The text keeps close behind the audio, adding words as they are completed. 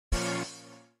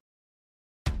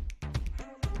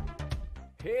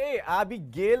Hey,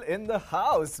 Abigail in the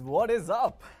house. What is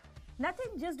up?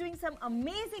 Nothing, just doing some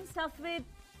amazing stuff with...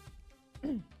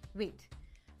 Wait,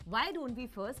 why don't we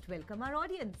first welcome our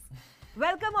audience?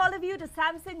 Welcome all of you to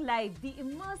Samsung Live, the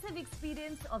immersive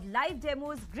experience of live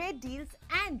demos, great deals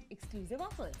and exclusive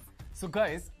offers. So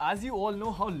guys, as you all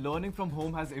know how learning from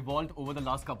home has evolved over the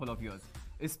last couple of years.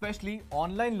 Especially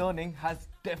online learning has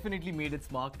definitely made its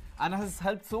mark and has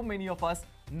helped so many of us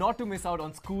not to miss out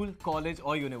on school, college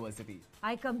or university.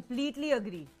 I completely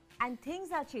agree. And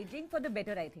things are changing for the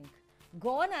better, I think.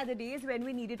 Gone are the days when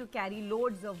we needed to carry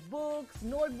loads of books,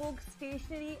 notebooks,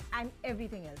 stationery and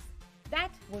everything else.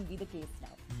 That won't be the case now.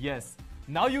 Yes,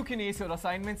 now you can ace your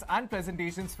assignments and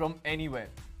presentations from anywhere.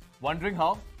 Wondering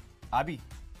how? Abby,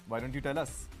 why don't you tell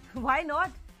us? Why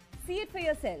not? See it for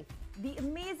yourself. The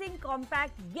amazing,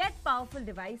 compact yet powerful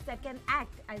device that can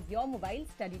act as your mobile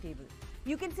study table.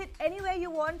 You can sit anywhere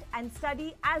you want and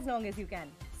study as long as you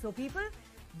can. So people,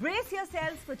 brace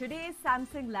yourselves for today's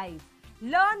Samsung Live.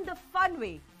 Learn the fun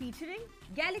way, featuring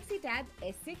Galaxy Tab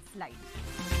S6 Lite.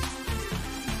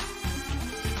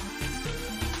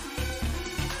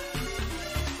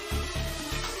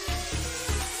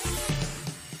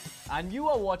 And you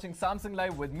are watching Samsung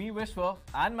Live with me, Vishwa,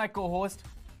 and my co-host,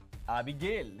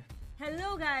 Abigail.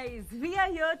 Hello guys, we are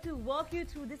here to walk you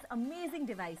through this amazing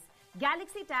device,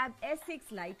 Galaxy Tab S6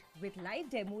 Lite, with live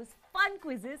demos, fun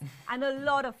quizzes and a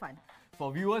lot of fun.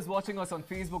 For viewers watching us on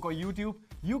Facebook or YouTube,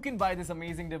 you can buy this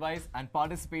amazing device and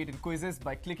participate in quizzes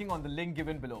by clicking on the link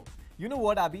given below. You know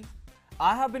what, Abby?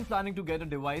 I have been planning to get a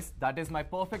device that is my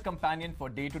perfect companion for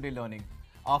day-to-day learning.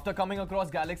 After coming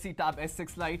across Galaxy Tab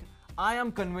S6 Lite, I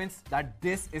am convinced that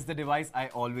this is the device I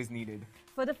always needed.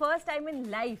 For the first time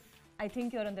in life, I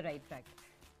think you're on the right track.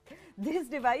 This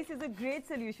device is a great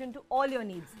solution to all your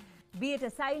needs. Be it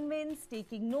assignments,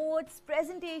 taking notes,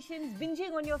 presentations,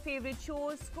 binging on your favorite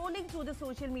shows, scrolling through the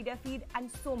social media feed and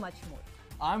so much more.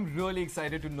 I'm really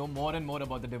excited to know more and more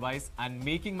about the device and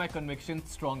making my conviction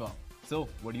stronger. So,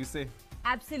 what do you say?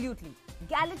 Absolutely.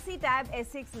 Galaxy Tab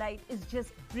S6 Lite is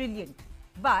just brilliant.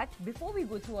 But before we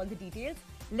go through all the details,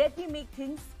 let me make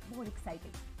things more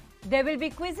exciting. There will be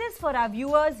quizzes for our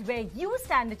viewers where you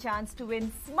stand a chance to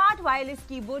win Smart Wireless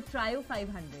Keyboard Trio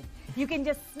 500. You can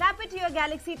just snap it to your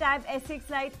Galaxy Tab S6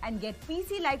 Lite and get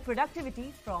PC-like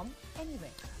productivity from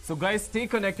anywhere. So guys, stay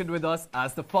connected with us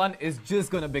as the fun is just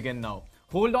gonna begin now.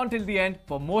 Hold on till the end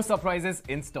for more surprises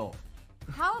in store.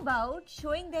 How about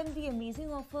showing them the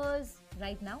amazing offers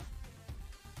right now?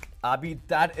 Abby,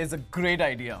 that is a great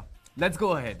idea. Let's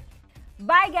go ahead.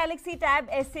 Buy Galaxy Tab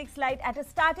S6 Lite at a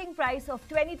starting price of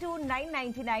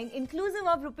 $22,999 inclusive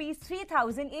of Rs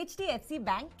 3,000 HDFC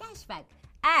Bank cashback.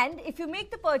 And if you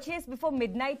make the purchase before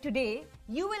midnight today,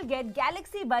 you will get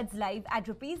Galaxy Buds Live at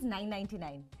Rs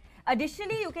 999.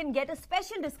 Additionally, you can get a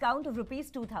special discount of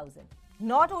Rs 2,000.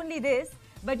 Not only this,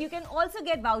 but you can also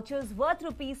get vouchers worth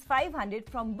Rs 500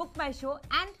 from Book My Show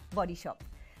and Body Shop.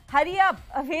 Hurry up!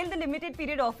 Avail the limited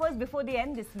period offers before they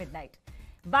end this midnight.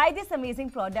 Buy this amazing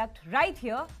product right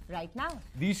here, right now.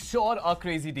 These sure are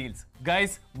crazy deals.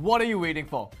 Guys, what are you waiting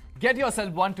for? Get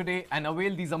yourself one today and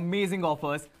avail these amazing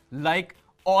offers like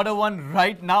order one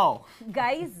right now.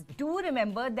 Guys, do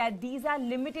remember that these are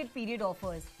limited period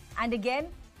offers. And again,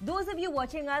 those of you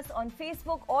watching us on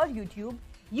Facebook or YouTube,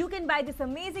 you can buy this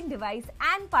amazing device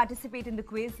and participate in the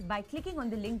quiz by clicking on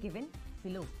the link given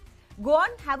below. Go on,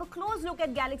 have a close look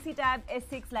at Galaxy Tab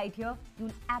S6 Lite here.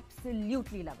 You'll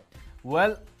absolutely love it.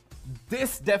 Well,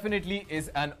 this definitely is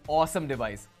an awesome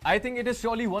device. I think it is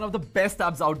surely one of the best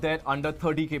tabs out there under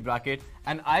 30k bracket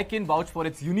and I can vouch for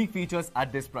its unique features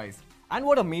at this price. And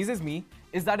what amazes me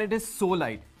is that it is so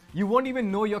light. You won't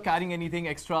even know you're carrying anything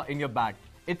extra in your bag.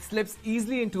 It slips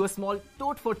easily into a small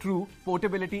tote for true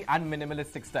portability and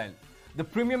minimalistic style. The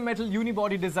premium metal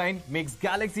unibody design makes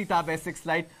Galaxy Tab S6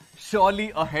 Lite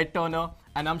surely a head turner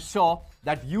and I'm sure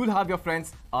that you'll have your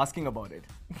friends asking about it.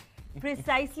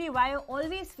 Precisely why I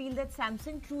always feel that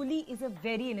Samsung truly is a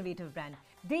very innovative brand.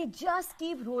 They just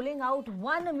keep rolling out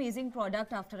one amazing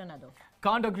product after another.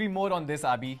 Can't agree more on this,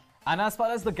 Abby. And as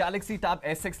far as the Galaxy Tab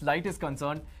S6 Lite is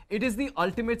concerned, it is the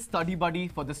ultimate study buddy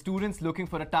for the students looking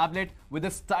for a tablet with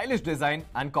a stylish design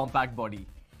and compact body.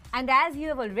 And as you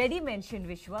have already mentioned,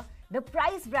 Vishwa, the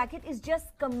price bracket is just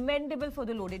commendable for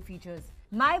the loaded features.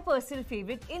 My personal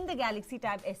favorite in the Galaxy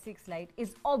Tab S6 Lite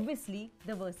is obviously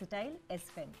the versatile S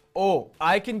Pen. Oh,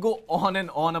 I can go on and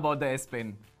on about the S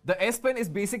Pen. The S Pen is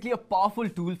basically a powerful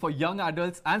tool for young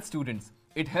adults and students.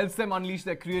 It helps them unleash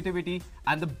their creativity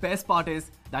and the best part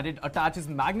is that it attaches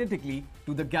magnetically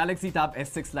to the Galaxy Tab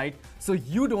S6 Lite so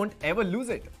you don't ever lose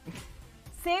it.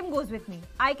 Same goes with me.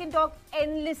 I can talk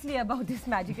endlessly about this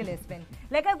magical S Pen.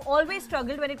 Like I've always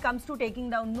struggled when it comes to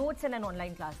taking down notes in an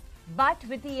online class. But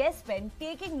with the S Pen,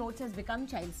 taking notes has become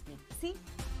child's play. See?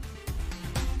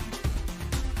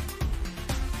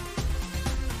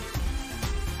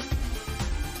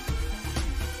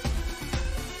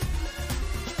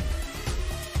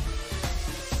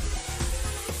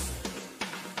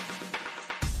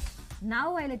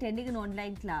 Now while attending an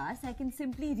online class, I can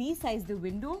simply resize the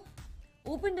window,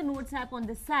 open the Notes app on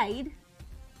the side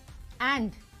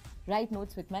and write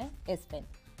notes with my S Pen.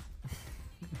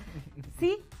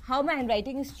 See how my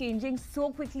handwriting is changing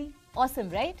so quickly? Awesome,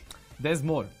 right? There's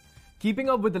more. Keeping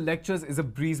up with the lectures is a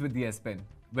breeze with the S Pen.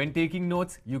 When taking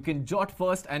notes, you can jot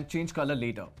first and change color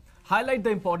later. Highlight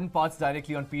the important parts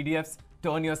directly on PDFs,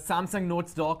 turn your Samsung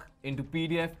Notes doc into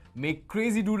PDF, make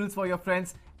crazy doodles for your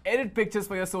friends, edit pictures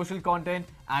for your social content,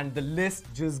 and the list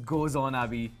just goes on,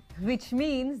 Abby. Which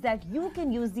means that you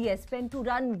can use the S Pen to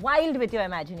run wild with your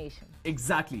imagination.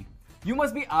 Exactly. You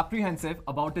must be apprehensive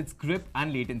about its grip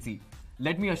and latency.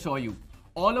 Let me assure you,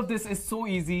 all of this is so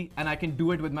easy and I can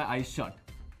do it with my eyes shut.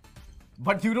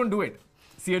 But you don't do it.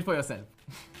 See it for yourself.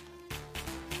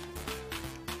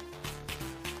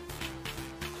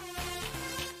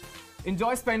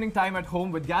 Enjoy spending time at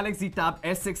home with Galaxy Tab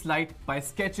S6 Lite by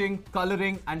sketching,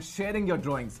 coloring and sharing your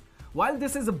drawings. While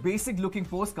this is a basic looking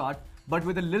postcard, but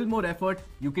with a little more effort,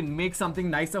 you can make something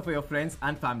nicer for your friends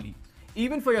and family.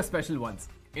 Even for your special ones.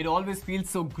 It always feels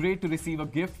so great to receive a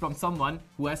gift from someone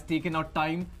who has taken out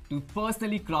time to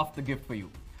personally craft the gift for you.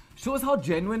 Shows how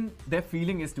genuine their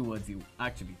feeling is towards you,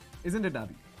 actually. Isn't it,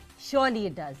 Abby? Surely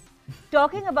it does.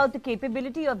 Talking about the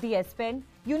capability of the S Pen,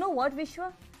 you know what,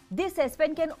 Vishwa? This S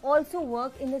Pen can also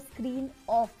work in the screen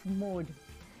off mode.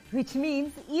 Which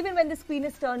means even when the screen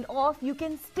is turned off, you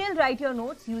can still write your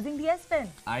notes using the S Pen.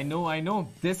 I know.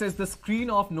 This is the screen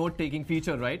off note taking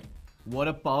feature, right? What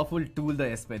a powerful tool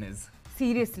the S Pen is.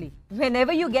 Seriously,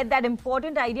 whenever you get that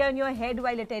important idea in your head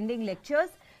while attending lectures,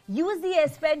 use the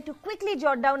S Pen to quickly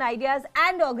jot down ideas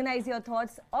and organize your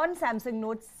thoughts on Samsung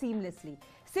Notes seamlessly,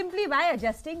 simply by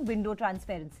adjusting window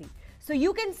transparency. So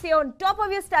you can stay on top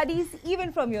of your studies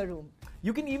even from your room.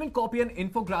 You can even copy an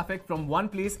infographic from one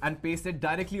place and paste it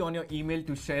directly on your email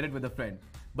to share it with a friend.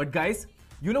 But guys,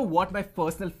 you know what my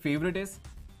personal favorite is?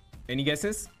 Any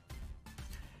guesses?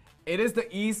 It is the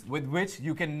ease with which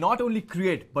you can not only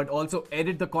create but also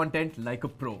edit the content like a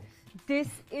pro. This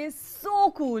is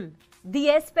so cool. The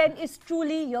S Pen is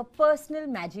truly your personal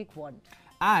magic wand.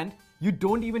 And you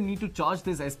don't even need to charge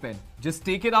this S Pen. Just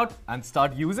take it out and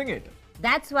start using it.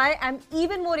 That's why I'm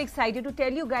even more excited to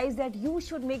tell you guys that you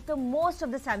should make the most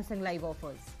of the Samsung Live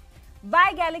offers.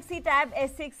 Buy Galaxy Tab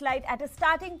S6 Lite at a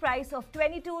starting price of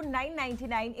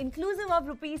 22,999 inclusive of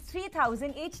Rs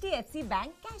 3,000 HDFC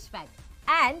Bank cashback.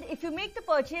 And if you make the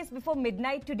purchase before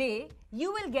midnight today,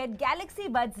 you will get Galaxy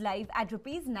Buds Live at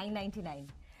Rs 999.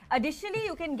 Additionally,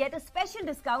 you can get a special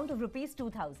discount of Rs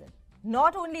 2,000.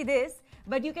 Not only this,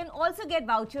 but you can also get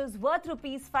vouchers worth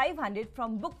Rs 500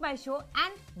 from Book My Show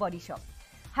and Body Shop.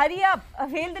 Hurry up!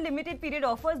 Avail the limited period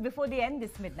offers before they end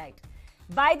this midnight.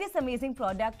 Buy this amazing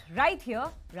product right here,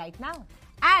 right now.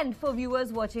 And for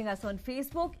viewers watching us on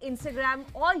Facebook, Instagram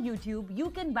or YouTube, you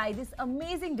can buy this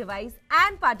amazing device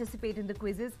and participate in the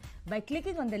quizzes by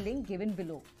clicking on the link given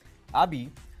below.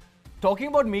 Abby, talking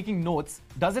about making notes,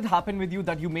 does it happen with you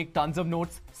that you make tons of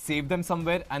notes, save them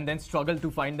somewhere and then struggle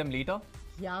to find them later?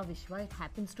 Yeah, Vishwa, it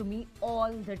happens to me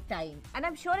all the time. And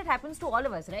I'm sure it happens to all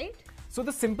of us, right? So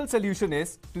the simple solution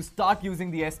is to start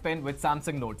using the S Pen with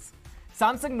Samsung Notes.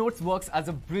 Samsung Notes works as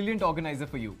a brilliant organizer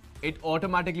for you. It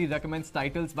automatically recommends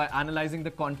titles by analyzing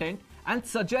the content and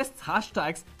suggests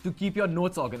hashtags to keep your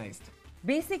notes organized.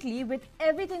 Basically, with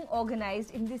everything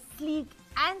organized in this sleek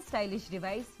and stylish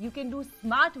device, you can do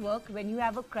smart work when you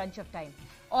have a crunch of time.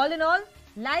 All in all,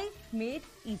 life made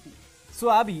easy.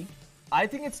 So Abby, I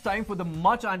think it's time for the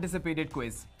much anticipated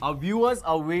quiz. Our viewers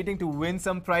are waiting to win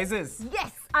some prizes.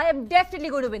 Yes, I am definitely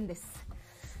going to win this.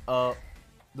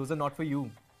 Those are not for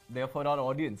you. They're for our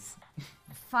audience.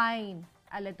 Fine.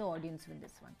 I'll let the audience win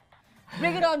this one.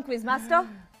 Bring it on, Quizmaster.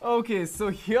 Okay, so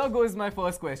here goes my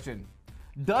first question.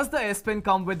 Does the S Pen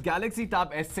come with Galaxy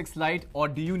Tab S6 Lite or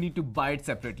do you need to buy it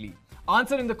separately?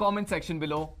 Answer in the comment section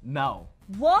below now.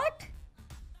 What?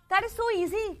 That is so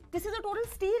easy. This is a total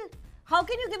steal. How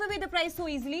can you give away the prize so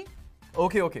easily?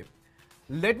 Okay.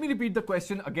 Let me repeat the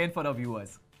question again for our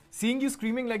viewers. Seeing you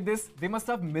screaming like this, they must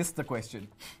have missed the question.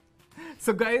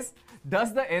 So guys,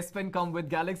 does the S Pen come with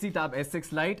Galaxy Tab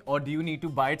S6 Lite or do you need to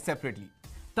buy it separately?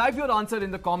 Type your answer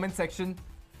in the comment section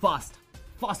fast.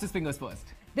 Fastest fingers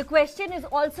first. The question is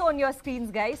also on your screens,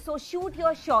 guys, so shoot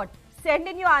your shot. Send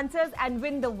in your answers and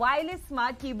win the wireless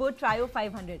smart keyboard Trio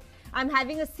 500. I'm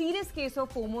having a serious case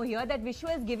of FOMO here that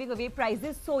Vishwa is giving away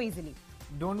prizes so easily.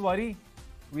 Don't worry.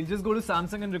 We'll just go to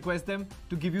Samsung and request them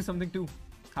to give you something too.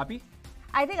 Happy?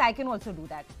 I think I can also do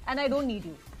that. And I don't need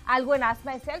you. I'll go and ask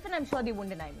myself and I'm sure they won't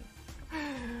deny me.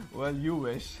 Well, you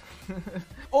wish.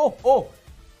 Oh!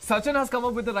 Sachin has come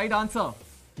up with the right answer.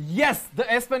 Yes, the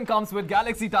S Pen comes with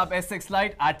Galaxy Tab S6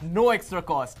 Lite at no extra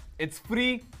cost. It's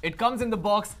free, it comes in the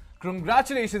box.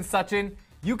 Congratulations, Sachin.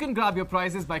 You can grab your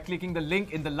prizes by clicking the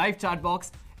link in the live chat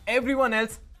box. Everyone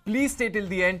else, please stay till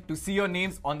the end to see your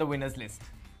names on the winners list.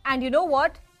 And you know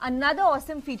what? Another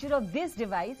awesome feature of this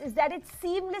device is that it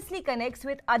seamlessly connects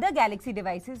with other Galaxy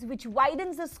devices, which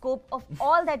widens the scope of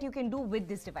all that you can do with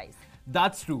this device.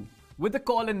 That's true. With the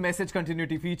call and message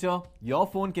continuity feature, your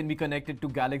phone can be connected to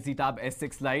Galaxy Tab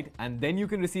S6 Lite and then you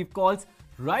can receive calls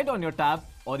right on your tab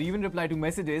or even reply to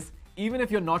messages even if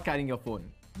you're not carrying your phone.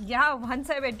 Yeah, once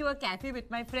I went to a cafe with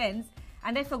my friends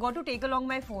and I forgot to take along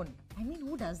my phone. I mean,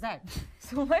 who does that?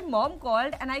 So my mom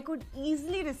called and I could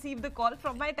easily receive the call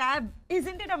from my tab.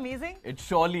 Isn't it amazing? It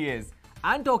surely is.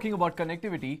 And talking about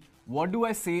connectivity, what do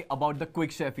I say about the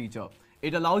Quick Share feature?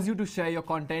 It allows you to share your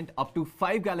content up to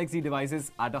 5 Galaxy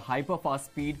devices at a hyper-fast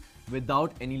speed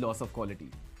without any loss of quality.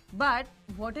 But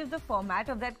what if the format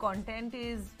of that content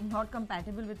is not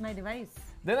compatible with my device?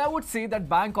 Then I would say that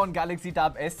bank on Galaxy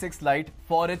Tab S6 Lite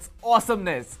for its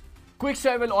awesomeness. Quick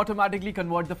Share will automatically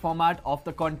convert the format of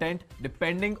the content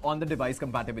depending on the device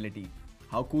compatibility.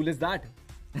 How cool is that?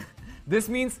 This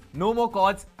means no more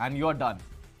calls and you're done.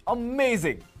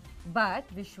 Amazing! But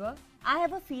Vishwa, I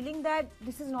have a feeling that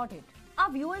this is not it.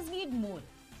 Our viewers need more.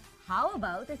 How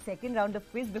about a second round of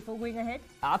quiz before going ahead?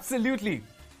 Absolutely.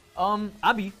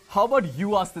 Abby, how about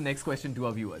you ask the next question to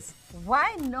our viewers?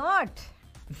 Why not?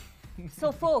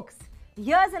 So folks,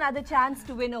 here's another chance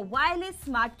to win a wireless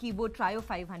smart keyboard Trio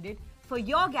 500 for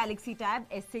your Galaxy Tab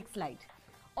S6 Lite.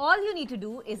 All you need to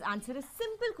do is answer a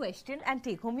simple question and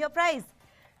take home your prize.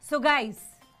 So guys,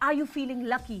 are you feeling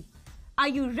lucky? Are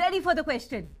you ready for the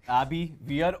question? Abby,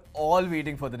 we are all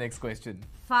waiting for the next question.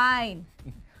 Fine.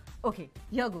 Okay,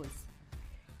 here goes.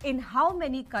 In how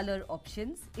many color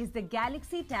options is the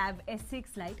Galaxy Tab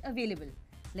S6 Lite available?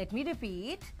 Let me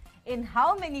repeat. In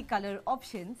how many color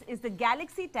options is the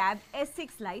Galaxy Tab S6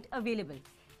 Lite available?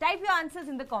 Type your answers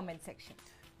in the comment section.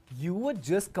 You were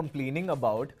just complaining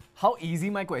about how easy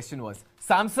my question was.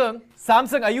 Samsung,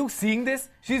 are you seeing this?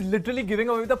 She's literally giving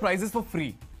away the prizes for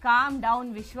free. Calm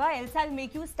down, Vishwa, else I'll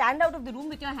make you stand out of the room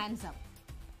with your hands up.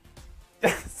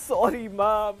 Sorry,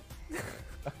 mom.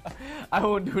 I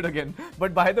won't do it again.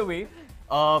 But by the way,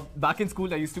 back in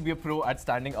school, I used to be a pro at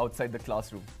standing outside the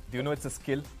classroom. Do you know it's a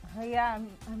skill? Yeah,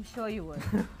 I'm sure you would.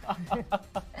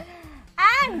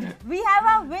 And we have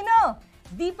our winner.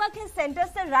 Deepak has sent us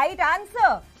the right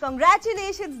answer.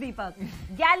 Congratulations, Deepak.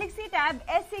 Galaxy Tab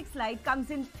S6 Lite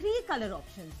comes in 3 color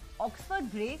options: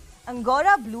 Oxford Grey,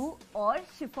 Angora Blue or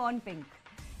Chiffon Pink.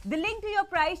 The link to your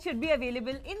prize should be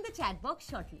available in the chat box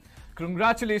shortly.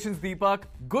 Congratulations, Deepak.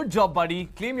 Good job, buddy.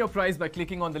 Claim your prize by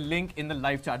clicking on the link in the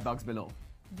live chat box below.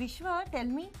 Vishwa, tell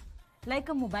me, like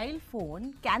a mobile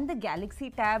phone, can the Galaxy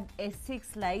Tab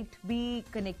S6 Lite be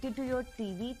connected to your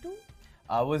TV too?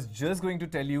 I was just going to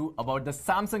tell you about the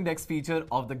Samsung DeX feature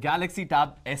of the Galaxy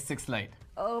Tab S6 Lite.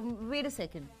 Wait a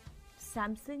second.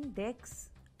 Samsung DeX?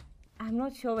 I'm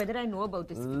not sure whether I know about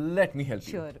this. Let me help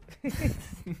you. Sure.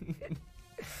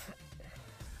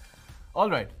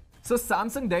 Alright, so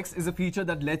Samsung DeX is a feature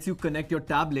that lets you connect your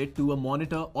tablet to a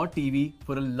monitor or TV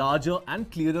for a larger and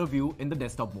clearer view in the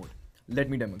desktop mode. Let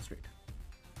me demonstrate.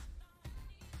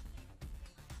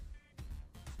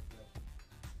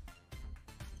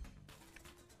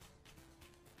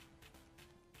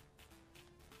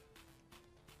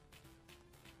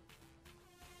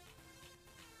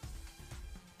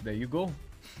 There you go.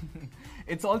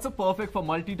 It's also perfect for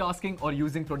multitasking or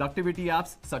using productivity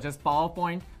apps such as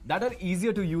PowerPoint that are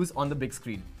easier to use on the big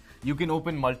screen. You can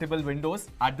open multiple windows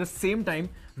at the same time,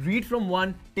 read from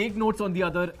one, take notes on the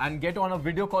other, and get on a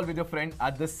video call with your friend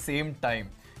at the same time.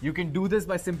 You can do this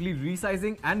by simply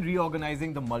resizing and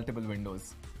reorganizing the multiple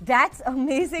windows. That's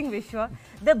amazing, Vishwa.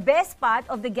 The best part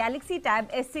of the Galaxy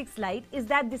Tab S6 Lite is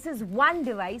that this is one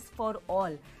device for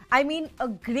all. I mean, a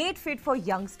great fit for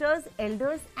youngsters,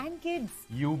 elders and kids.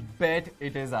 You bet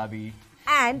it is, Abby.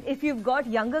 And if you've got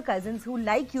younger cousins who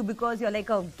like you because you're like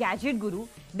a gadget guru,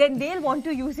 then they'll want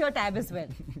to use your tab as well.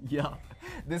 Yeah,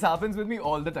 this happens with me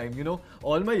all the time. You know,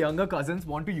 all my younger cousins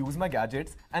want to use my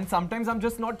gadgets and sometimes I'm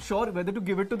just not sure whether to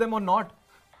give it to them or not.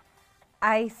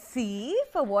 I see.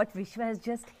 For what Vishwa has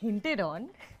just hinted on,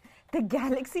 the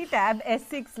Galaxy Tab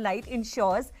S6 Lite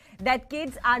ensures that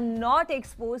kids are not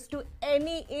exposed to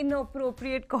any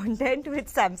inappropriate content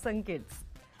with Samsung Kids.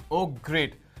 Oh,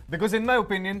 great. Because in my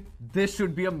opinion, this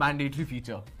should be a mandatory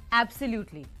feature.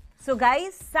 Absolutely. So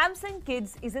guys, Samsung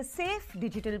Kids is a safe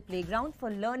digital playground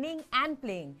for learning and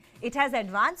playing. It has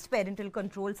advanced parental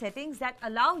control settings that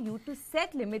allow you to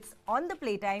set limits on the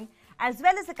playtime as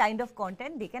well as the kind of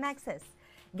content they can access.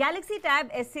 Galaxy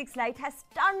Tab S6 Lite has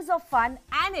tons of fun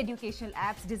and educational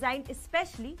apps designed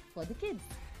especially for the kids.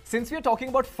 Since we are talking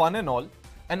about fun and all,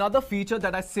 another feature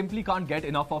that I simply can't get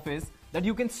enough of is that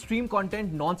you can stream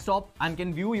content non-stop and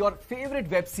can view your favorite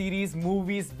web series,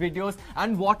 movies, videos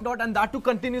and whatnot, and that too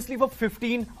continuously for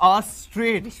 15 hours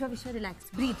straight. Vishwa, relax.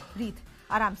 Breathe.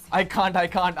 Aram se. I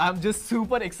can't. I'm just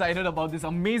super excited about this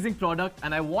amazing product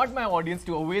and I want my audience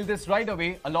to avail this right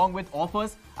away along with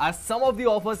offers, as some of the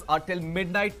offers are till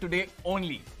midnight today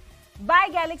only. Buy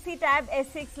Galaxy Tab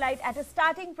S6 Lite at a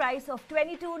starting price of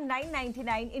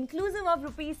 22,999 inclusive of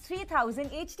Rs 3,000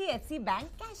 HDFC Bank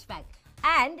cashback.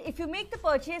 And if you make the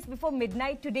purchase before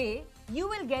midnight today, you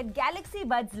will get Galaxy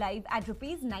Buds Live at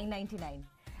Rs 999.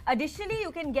 Additionally,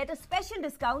 you can get a special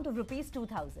discount of Rs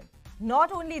 2,000.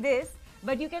 Not only this,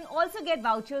 but you can also get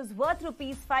vouchers worth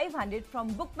Rs 500 from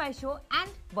Book My Show and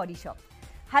Body Shop.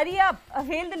 Hurry up!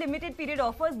 Avail the limited period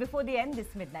offers before they end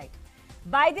this midnight.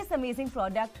 Buy this amazing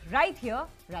product right here,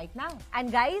 right now.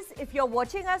 And guys, if you're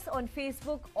watching us on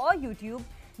Facebook or YouTube,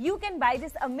 you can buy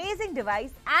this amazing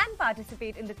device and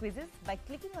participate in the quizzes by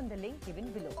clicking on the link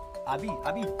given below. Abby,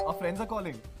 our friends are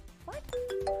calling. What?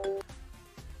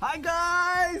 Hi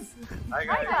guys! Hi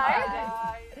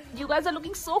guys. You guys are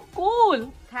looking so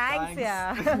cool. Thanks.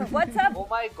 Yeah. What's up? Oh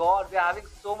my god, we are having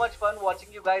so much fun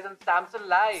watching you guys on Samsung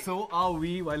Live. So are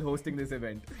we while hosting this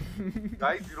event.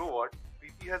 Guys, you know what?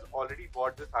 Preeti has already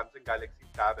bought the Samsung Galaxy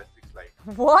Tab S6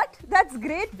 Lite. What? That's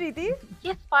great, Preeti.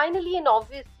 Yes, finally and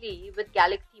obviously with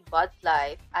Galaxy Buds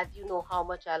Live, as you know how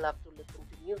much I love to listen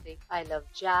to music. I love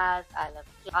jazz, I love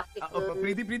classical.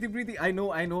 Preeti, I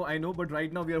know, but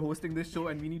right now we are hosting this show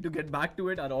and we need to get back to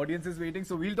it. Our audience is waiting,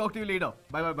 so we'll talk to you later.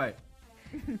 Bye.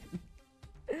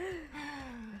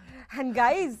 And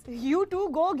guys, you too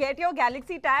go get your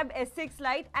Galaxy Tab S6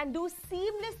 Lite and do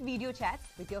seamless video chats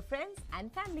with your friends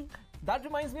and family. That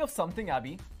reminds me of something,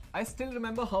 Abby. I still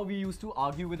remember how we used to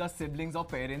argue with our siblings or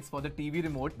parents for the TV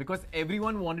remote because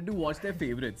everyone wanted to watch their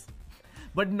favorites.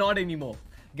 But not anymore.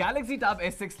 Galaxy Tab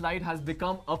S6 Lite has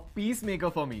become a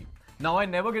peacemaker for me. Now I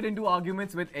never get into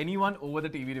arguments with anyone over the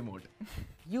TV remote.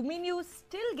 You mean you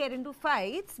still get into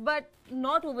fights, but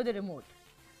not over the remote?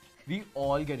 We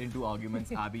all get into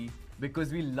arguments, Abby,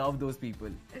 because we love those people.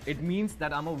 It means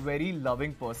that I'm a very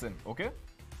loving person, okay?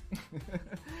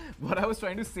 What I was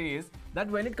trying to say is that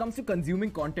when it comes to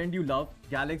consuming content you love,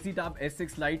 Galaxy Tab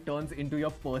S6 Lite turns into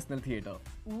your personal theater.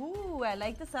 Ooh, I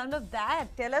like the sound of that.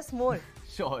 Tell us more.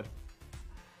 Sure.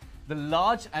 The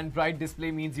large and bright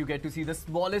display means you get to see the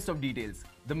smallest of details.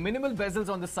 The minimal bezels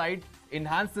on the side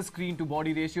enhance the screen to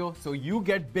body ratio so you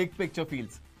get big picture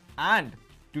feels. And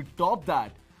to top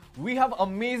that, we have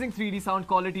amazing 3D sound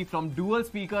quality from dual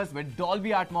speakers with Dolby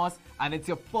Atmos, and it's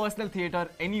your personal theater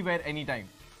anywhere, anytime.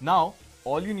 Now,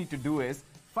 all you need to do is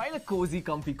find a cozy,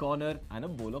 comfy corner and a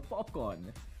bowl of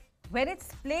popcorn. When it's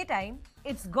playtime,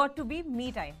 it's got to be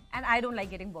me time, and I don't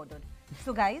like getting bothered.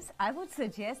 So guys, I would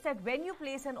suggest that when you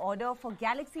place an order for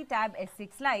Galaxy Tab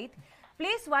S6 Lite,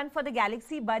 place one for the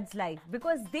Galaxy Buds Live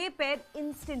because they pair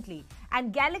instantly,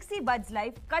 and Galaxy Buds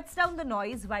Live cuts down the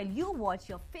noise while you watch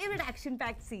your favorite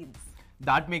action-packed scenes.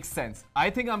 That makes sense.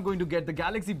 I think I'm going to get the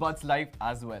Galaxy Buds Live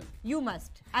as well. You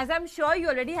must, as I'm sure you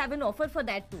already have an offer for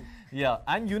that too. Yeah,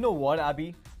 and you know what,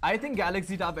 Abby? I think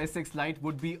Galaxy Tab S6 Lite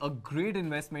would be a great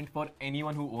investment for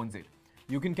anyone who owns it.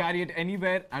 You can carry it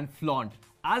anywhere and flaunt,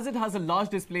 as it has a large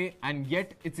display and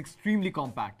yet it's extremely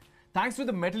compact. Thanks to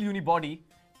the metal unibody,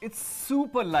 it's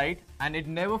super light and it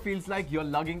never feels like you're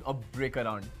lugging a brick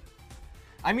around.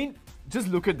 I mean, just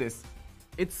look at this.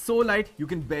 It's so light you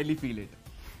can barely feel it.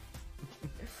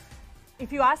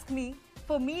 If you ask me,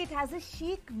 for me it has a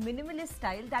chic minimalist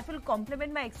style that will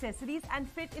complement my accessories and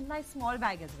fit in my small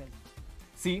bag as well.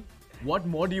 See, what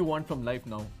more do you want from life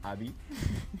now, Abby?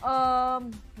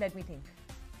 Let me think.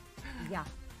 Yeah,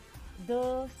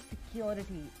 the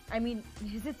security. I mean,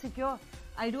 is it secure?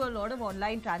 I do a lot of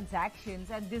online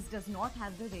transactions and this does not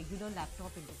have the regular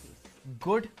laptop interface.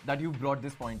 Good that you brought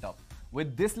this point up.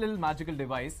 With this little magical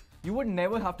device, you would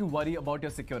never have to worry about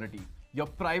your security. Your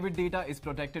private data is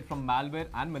protected from malware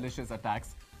and malicious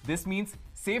attacks. This means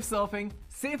safe surfing,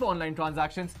 safe online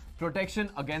transactions, protection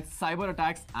against cyber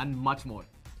attacks and much more.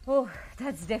 Oh,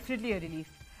 that's definitely a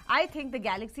relief. I think the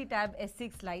Galaxy Tab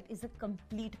S6 Lite is a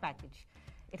complete package.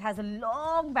 It has a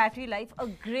long battery life, a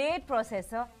great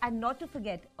processor, and not to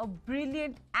forget, a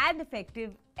brilliant and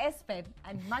effective S Pen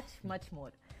and much, much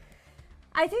more.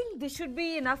 I think this should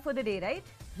be enough for the day, right?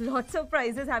 Lots of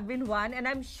prizes have been won, and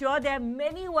I'm sure there are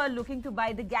many who are looking to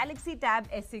buy the Galaxy Tab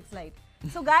S6 Lite.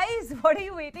 So guys, what are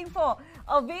you waiting for?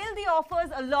 Avail the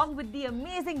offers along with the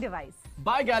amazing device.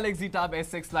 Buy Galaxy Tab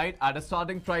S6 Lite at a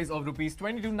starting price of Rs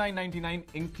 22,999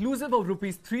 inclusive of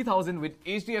Rs 3,000 with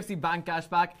HDFC Bank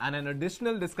cashback and an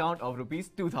additional discount of Rs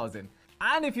 2,000.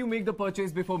 And if you make the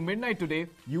purchase before midnight today,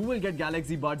 you will get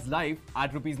Galaxy Buds Live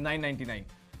at Rs 999.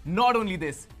 Not only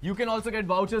this, you can also get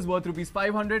vouchers worth Rs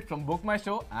 500 from Book My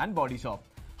Show and Body Shop.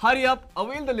 Hurry up,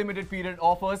 avail the limited period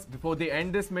offers before they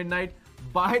end this midnight.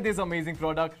 Buy this amazing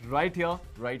product right here,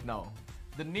 right now.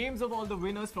 The names of all the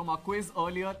winners from our quiz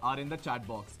earlier are in the chat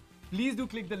box. Please do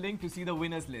click the link to see the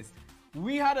winners list.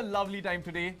 We had a lovely time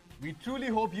today. We truly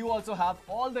hope you also have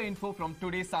all the info from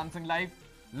today's Samsung Live.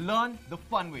 Learn the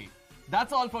fun way.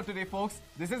 That's all for today, folks.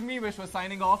 This is me, Vishwa,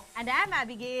 signing off. And I'm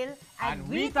Abigail. And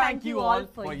we thank you all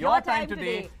for your time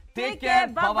today. Take care.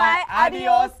 Bye-bye.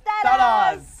 Adios.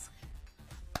 Tadas.